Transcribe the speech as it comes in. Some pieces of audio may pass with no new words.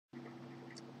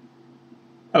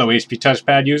Hello HP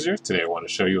Touchpad users, today I want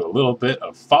to show you a little bit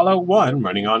of Fallout 1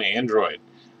 running on Android.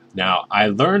 Now, I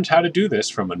learned how to do this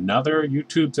from another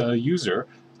YouTube user.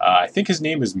 I think his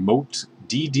name is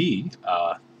MoteDD.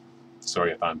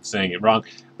 Sorry if I'm saying it wrong,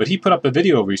 but he put up a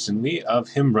video recently of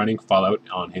him running Fallout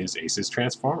on his Asus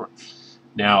Transformer.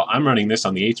 Now, I'm running this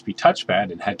on the HP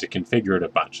Touchpad and had to configure it a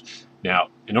bunch. Now,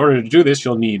 in order to do this,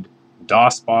 you'll need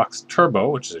DosBox Turbo,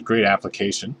 which is a great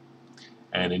application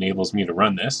and enables me to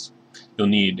run this. You'll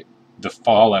need the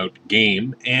Fallout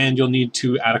game, and you'll need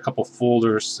to add a couple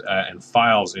folders and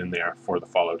files in there for the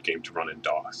Fallout game to run in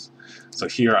DOS. So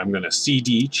here I'm going to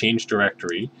CD, change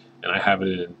directory, and I have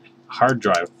it in hard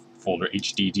drive folder,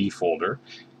 HDD folder,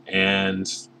 and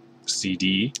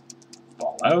CD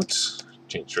Fallout,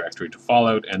 change directory to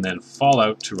Fallout, and then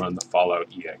Fallout to run the Fallout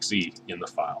exe in the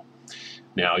file.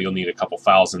 Now you'll need a couple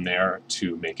files in there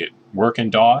to make it work in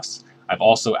DOS. I've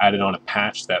also added on a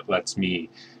patch that lets me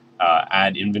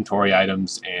add inventory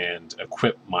items and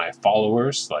equip my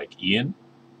followers like Ian.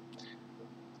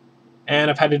 And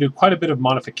I've had to do quite a bit of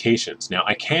modifications. Now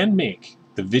I can make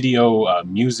the video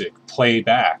music play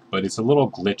back, but it's a little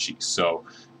glitchy. So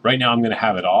right now I'm going to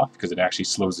have it off because it actually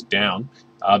slows it down.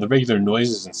 The regular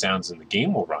noises and sounds in the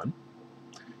game will run,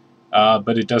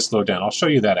 but it does slow down. I'll show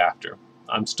you that after.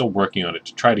 I'm still working on it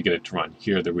to try to get it to run.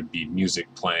 Here there would be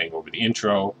music playing over the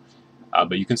intro.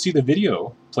 But you can see the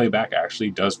video playback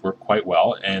actually does work quite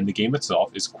well, and the game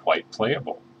itself is quite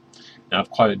playable. Now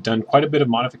I've done quite a bit of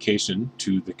modification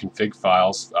to the config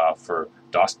files for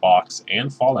DOSBox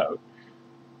and Fallout.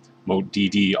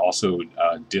 MoteDD also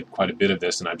did quite a bit of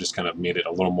this, and I've just kind of made it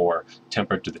a little more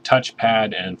tempered to the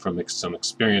touchpad, and from some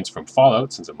experience from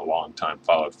Fallout, since I'm a long-time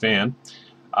Fallout fan,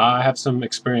 I have some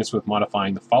experience with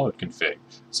modifying the Fallout config.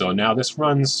 So now this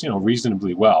runs,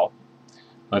 reasonably well.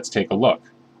 Let's take a look.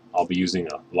 I'll be using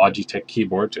a Logitech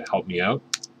keyboard to help me out.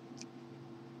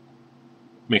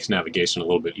 Makes navigation a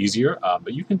little bit easier,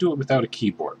 but you can do it without a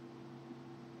keyboard.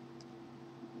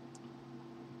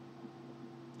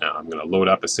 Now I'm going to load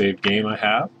up a saved game I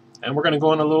have, and we're going to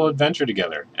go on a little adventure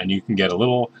together, and you can get a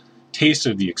little taste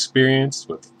of the experience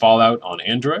with Fallout on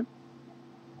Android.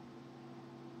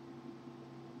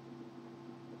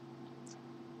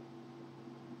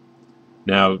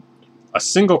 Now, a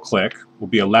single click will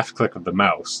be a left click of the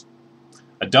mouse.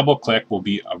 A double click will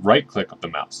be a right click of the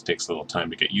mouse. It takes a little time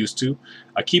to get used to.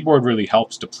 A keyboard really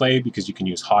helps to play because you can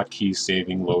use hotkeys,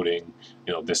 saving, loading,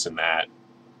 this and that.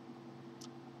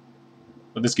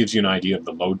 But this gives you an idea of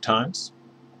the load times.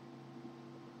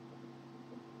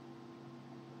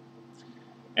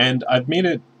 And I've made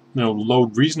it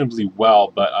load reasonably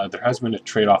well, but there has been a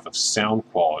trade-off of sound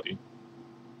quality.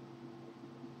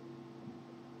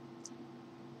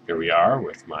 Here we are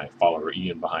with my follower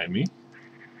Ian behind me.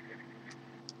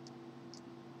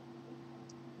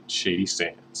 Shady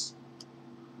Sands.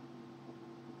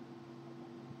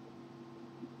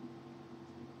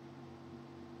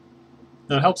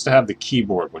 Now it helps to have the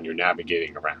keyboard when you're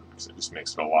navigating around because it just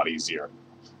makes it a lot easier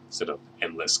instead of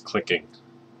endless clicking.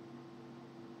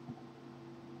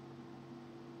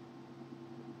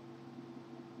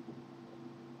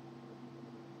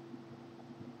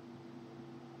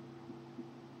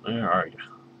 Where are you?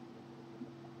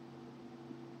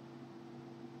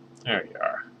 There you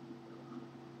are.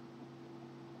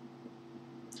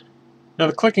 Now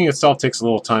the clicking itself takes a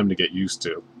little time to get used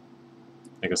to.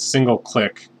 Like a single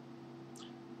click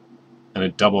and a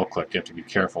double click. You have to be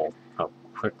careful how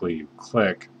quickly you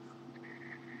click.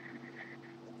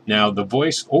 Now the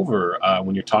voice over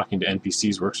when you're talking to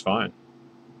NPCs works fine.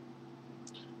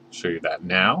 I'll show you that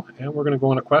now, and we're going to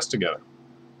go on a quest together.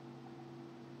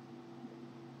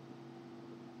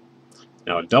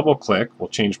 Now a double click will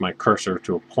change my cursor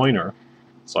to a pointer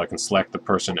so I can select the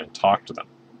person and talk to them.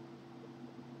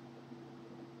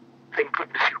 Thank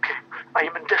goodness you came. I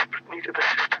am in desperate need of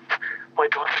assistance. My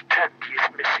daughter Tandy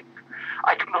is missing.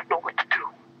 I do not know what to do.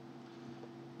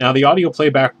 Now the audio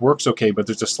playback works okay, but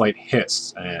there's a slight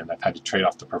hiss, and I've had to trade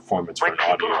off the performance for My an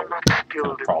people audio are not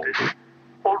skilled in problem. this.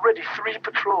 Already 3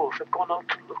 patrols have gone out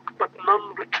to look, but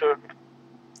none returned.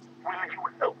 Will you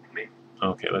help me?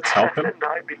 Okay, let's help him. And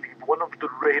I believe one of the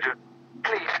raiders.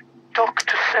 Please, talk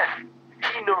to Seth.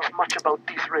 He knows much about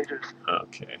these raiders.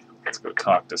 Okay, let's go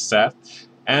talk to Seth,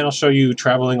 and I'll show you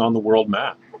traveling on the world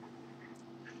map.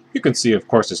 You can see, of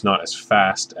course, it's not as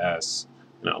fast as,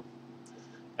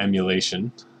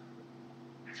 emulation.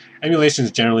 Emulation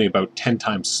is generally about 10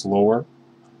 times slower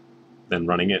than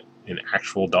running it in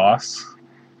actual DOS.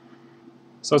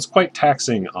 So it's quite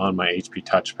taxing on my HP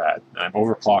touchpad. I've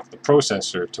overclocked the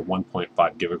processor to 1.5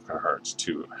 gigahertz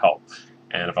to help.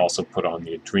 And I've also put on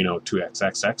the Adreno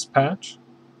 2XXX patch.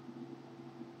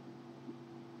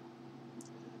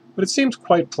 but it seems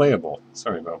quite playable.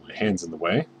 Sorry about my hands in the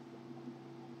way.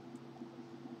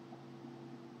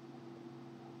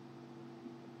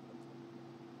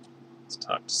 Let's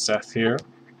talk to Seth here.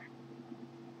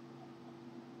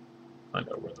 Find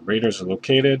out where the raiders are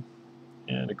located,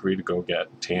 and agree to go get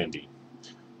Tandy,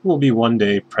 who will be one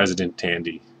day President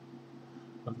Tandy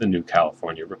of the new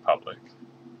California Republic.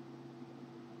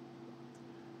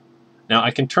 Now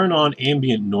I can turn on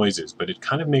ambient noises, but it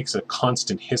kind of makes a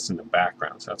constant hiss in the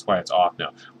background, so that's why it's off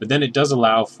now. But then it does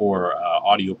allow for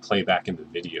audio playback in the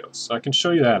videos, so I can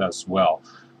show you that as well.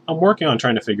 I'm working on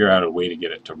trying to figure out a way to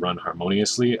get it to run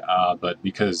harmoniously, but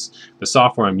because the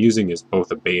software I'm using is both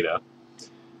a beta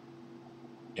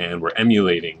and we're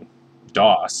emulating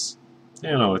DOS,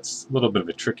 it's a little bit of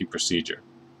a tricky procedure.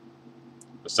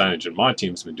 The Signage and Mod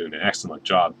team's been doing an excellent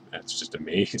job. It's just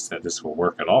amazed that this will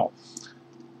work at all.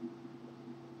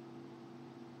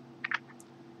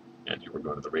 And here we're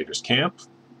going to the Raiders camp,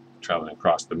 traveling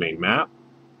across the main map.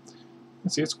 You can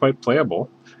see it's quite playable.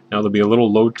 Now there'll be a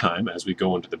little load time as we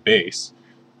go into the base,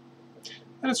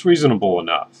 and it's reasonable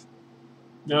enough.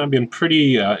 Now I've been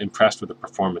pretty impressed with the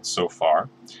performance so far.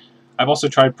 I've also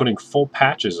tried putting full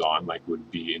patches on, like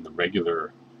would be in the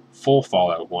regular full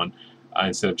Fallout one,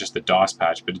 instead of just the DOS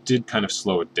patch, but it did kind of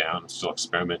slow it down. I'm still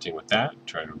experimenting with that,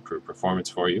 trying to improve performance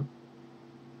for you.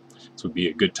 This would be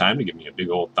a good time to give me a big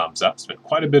old thumbs up. Spent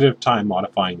quite a bit of time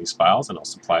modifying these files, and I'll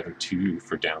supply them to you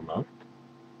for download.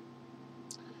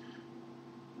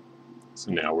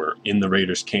 So now we're in the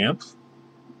Raiders camp.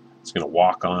 Just going to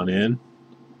walk on in,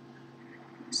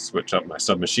 switch up my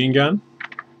submachine gun.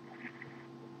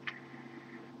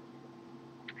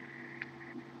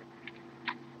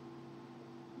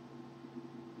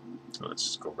 So let's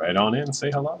just go right on in and say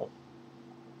hello.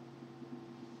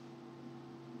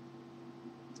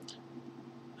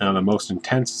 Now the most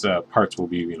intense parts will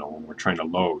be, when we're trying to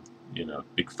load in a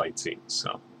big fight scene.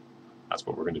 So that's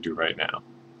what we're going to do right now.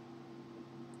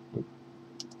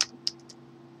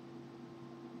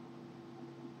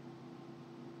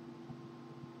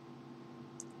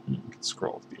 You can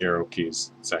scroll with the arrow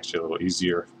keys. It's actually a little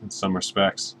easier in some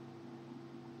respects.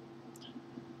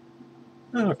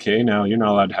 Okay, now you're not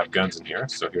allowed to have guns in here,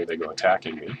 so here they go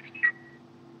attacking me.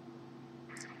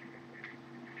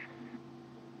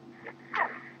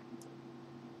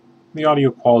 The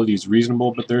audio quality is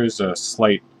reasonable, but there is a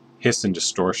slight hiss and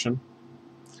distortion.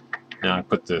 Now I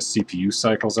put the CPU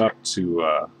cycles up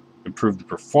to improve the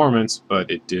performance, but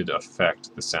it did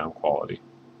affect the sound quality.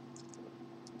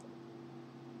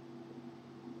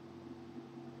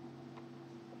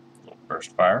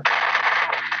 Burst fire.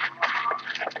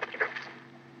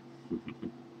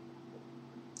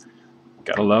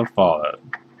 Gotta love Fallout.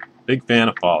 Big fan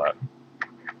of Fallout.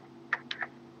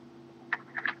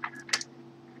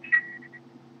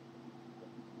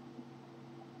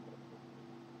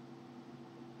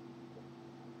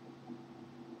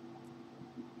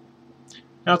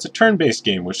 Now it's a turn-based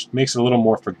game, which makes it a little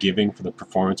more forgiving for the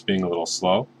performance being a little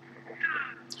slow.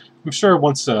 I'm sure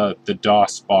once the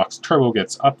DosBox Turbo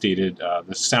gets updated,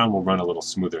 the sound will run a little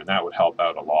smoother, and that would help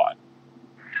out a lot.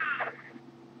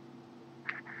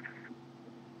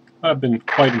 I've been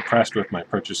quite impressed with my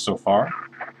purchase so far.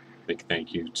 Big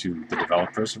thank you to the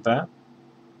developers of that.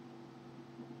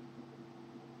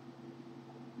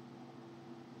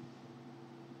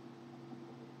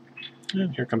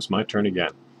 And here comes my turn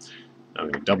again. I'm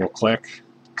going to double click,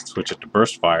 switch it to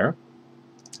burst fire.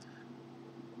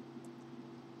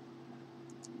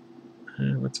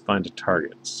 And let's find the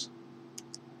targets.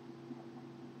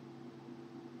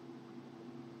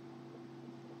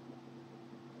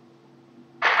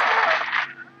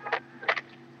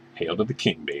 Hail to the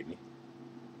king, baby.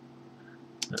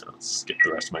 Now let's skip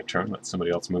the rest of my turn, let somebody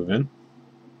else move in.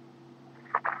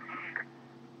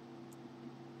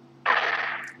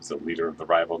 He's the leader of the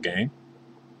rival gang.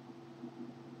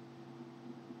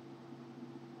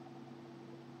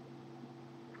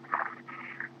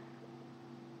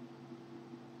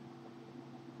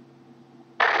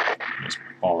 There's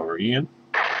my follower Ian,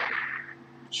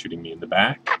 shooting me in the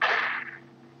back.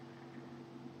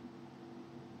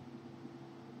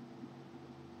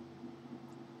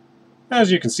 As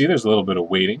you can see, there's a little bit of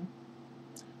waiting.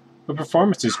 The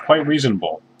performance is quite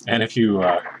reasonable, and if you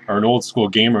are an old school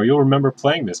gamer, you'll remember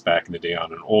playing this back in the day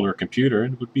on an older computer,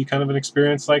 and it would be kind of an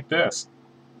experience like this.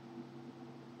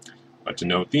 But to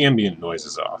note, the ambient noise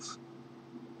is off.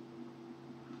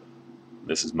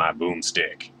 This is my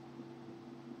boomstick.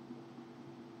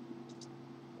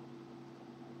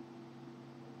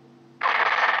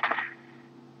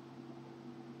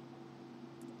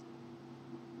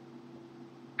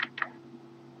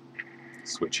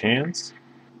 Switch hands.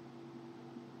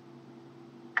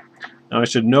 Now I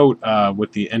should note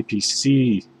with the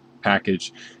NPC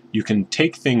package, you can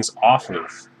take things off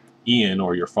of Ian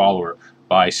or your follower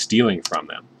by stealing from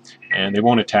them. And they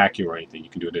won't attack you or anything. You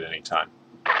can do it at any time.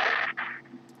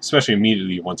 Especially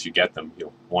immediately once you get them,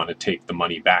 you'll want to take the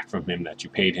money back from him that you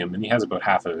paid him, and he has about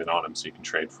half of it on him, so you can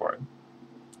trade for it.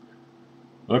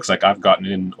 Looks like I've gotten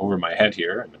in over my head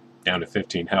here, and down to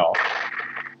 15 health.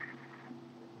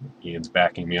 Ian's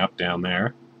backing me up down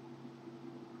there.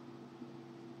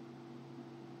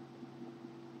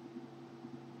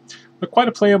 But quite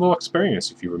a playable experience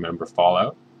if you remember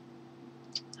Fallout.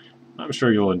 I'm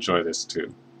sure you'll enjoy this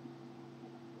too.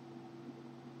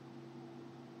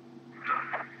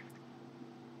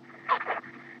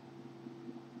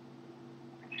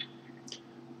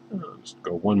 I'll just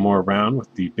go one more round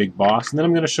with the big boss, and then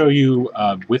I'm going to show you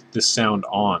with the sound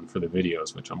on for the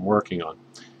videos, which I'm working on.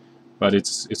 But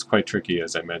it's quite tricky,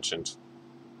 as I mentioned.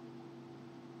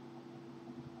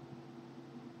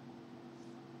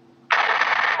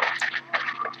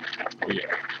 Oh,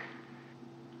 yeah.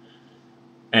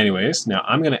 Anyways, now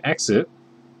I'm going to exit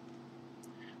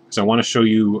because I want to show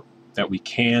you that we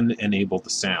can enable the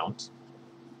sound.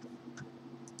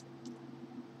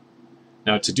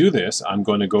 Now to do this, I'm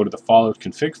going to go to the Fallout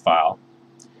config file,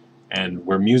 and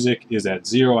where music is at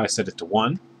 0, I set it to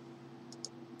 1.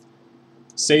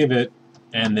 Save it,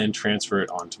 and then transfer it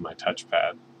onto my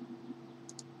touchpad.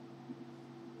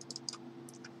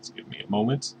 Just give me a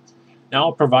moment. Now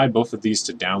I'll provide both of these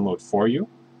to download for you.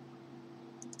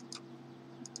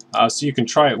 So you can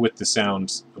try it with the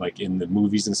sound like in the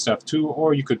movies and stuff too,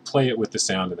 or you could play it with the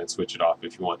sound and then switch it off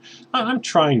if you want. I'm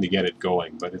trying to get it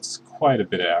going, but it's quite a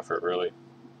bit of effort really.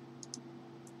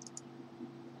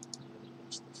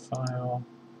 There's the file.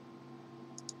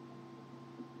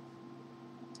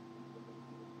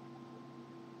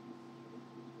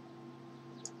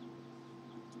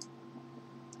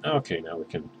 Okay, now we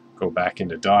can go back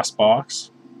into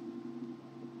DosBox.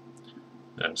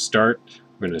 Now start.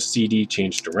 We're going to CD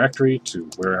change directory to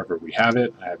wherever we have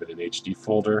it. I have it in HD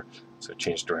folder, so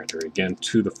change directory again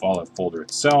to the Fallout folder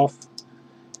itself,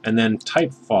 and then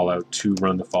type Fallout to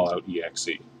run the Fallout exe.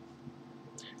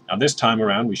 Now this time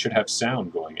around we should have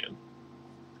sound going in.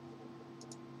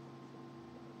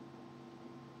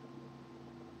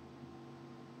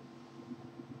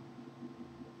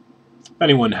 If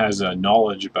anyone has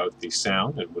knowledge about the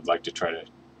sound and would like to try to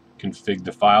config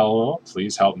the file a little,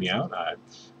 please help me out. I've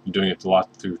been doing it a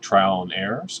lot through trial and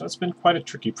error, so it's been quite a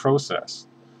tricky process.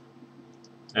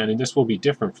 And this will be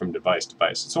different from device to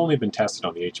device. It's only been tested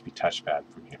on the HP touchpad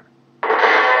from here.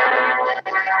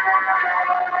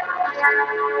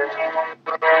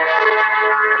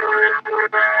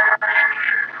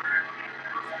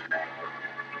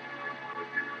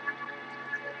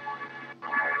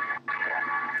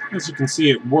 As you can see,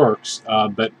 it works,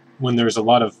 but when there's a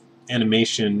lot of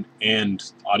animation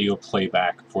and audio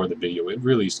playback for the video, it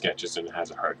really sketches and it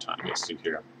has a hard time. You'll see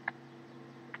here.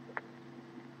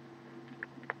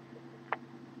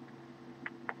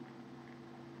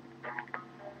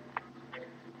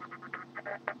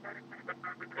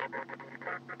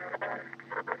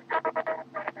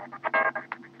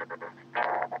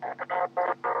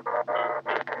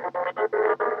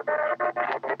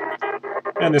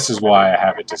 And this is why I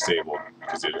have it disabled,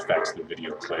 because it affects the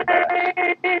video playback.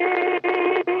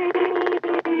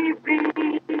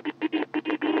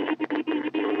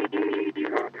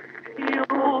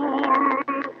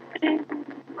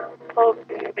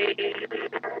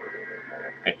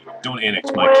 Hey, don't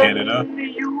annex my Canada.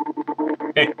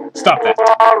 Hey, stop that.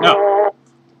 No.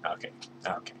 Okay,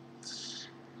 okay.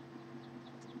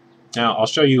 Now, I'll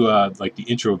show you like the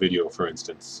intro video, for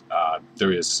instance.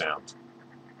 There is sound.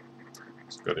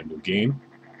 Let's go to New Game.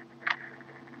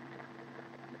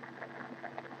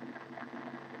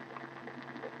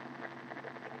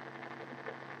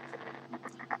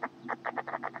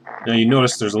 Now you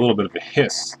notice there's a little bit of a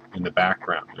hiss in the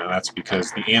background. Now that's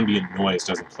because the ambient noise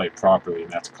doesn't play properly,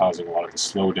 and that's causing a lot of the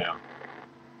slowdown.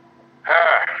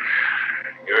 Ah,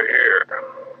 you're here.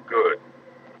 Good.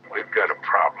 We've got a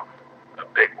problem. A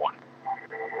big one.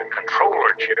 The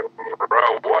controller chip for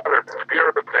our water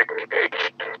purification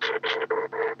system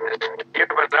is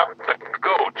giving up the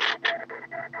ghost.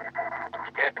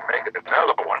 Can't make it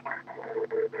another one.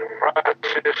 The process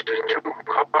is too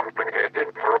complicated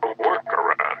for a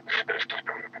workaround system.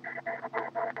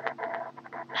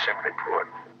 Simply put,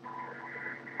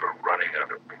 we're running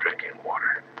out of drinking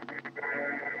water.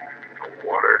 No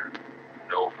water,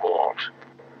 no fault.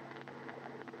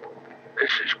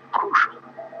 This is crucial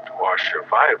to our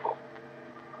survival.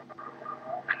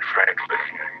 And frankly,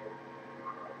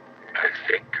 I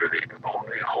think you're the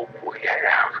only hope we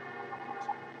have.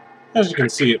 As you can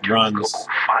see, it runs, Go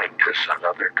find us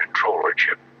another controller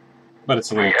chip. but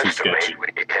it's a little We too estimate sketchy. we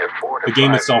have 4 to The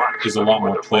game 5 itself months is a lot before more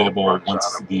the boat playable runs once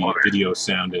out of the water. video,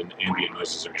 sound, and ambient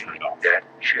noises are turned off. That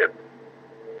chip.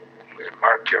 We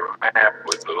mark your map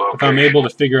with the location. If I'm able to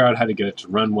figure out how to get it to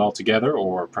run well together,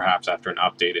 or perhaps after an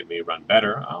update it may run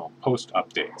better, I'll post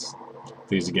updates.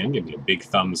 Please again give me a big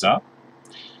thumbs up,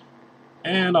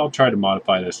 and I'll try to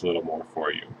modify this a little more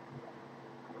for you.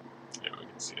 There we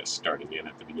can see us starting in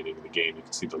at the beginning of the game. You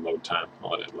can see the load time.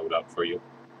 I'll let it load up for you.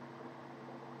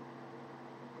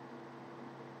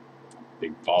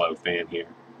 Big Fallout fan here.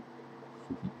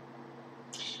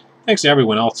 Thanks to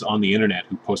everyone else on the internet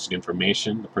who posted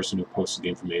information. The person who posted the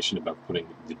information about putting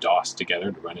the DOS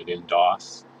together to run it in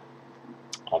DOS.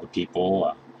 All the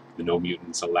people, the No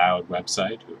Mutants Allowed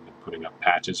website, who have been putting up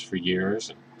patches for years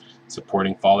and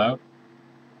supporting Fallout.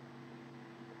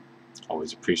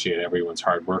 Always appreciate everyone's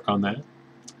hard work on that.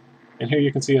 And here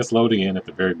you can see us loading in at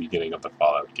the very beginning of the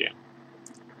Fallout game.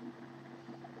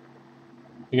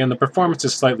 Again, the performance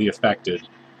is slightly affected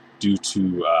due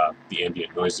to the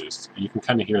ambient noises. You can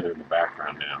kind of hear them in the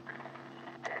background now.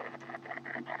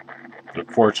 But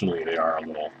unfortunately, they are a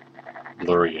little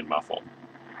blurry and muffled.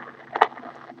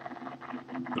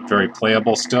 But very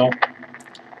playable still.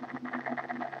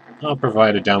 I'll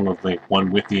provide a download link,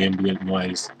 one with the ambient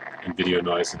noise and video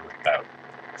noise and without.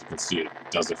 As you can see, it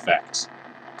does affect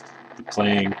the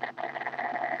playing.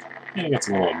 And it gets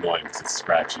a little annoying because it's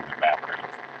scratchy in the background.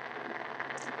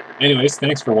 Anyways,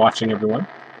 thanks for watching, everyone.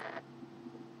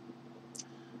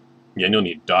 Again, you'll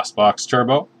need DosBox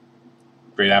Turbo.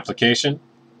 Great application.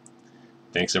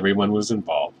 Thanks everyone who was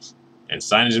involved. And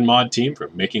Signage and Mod team for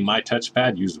making my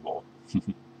touchpad usable.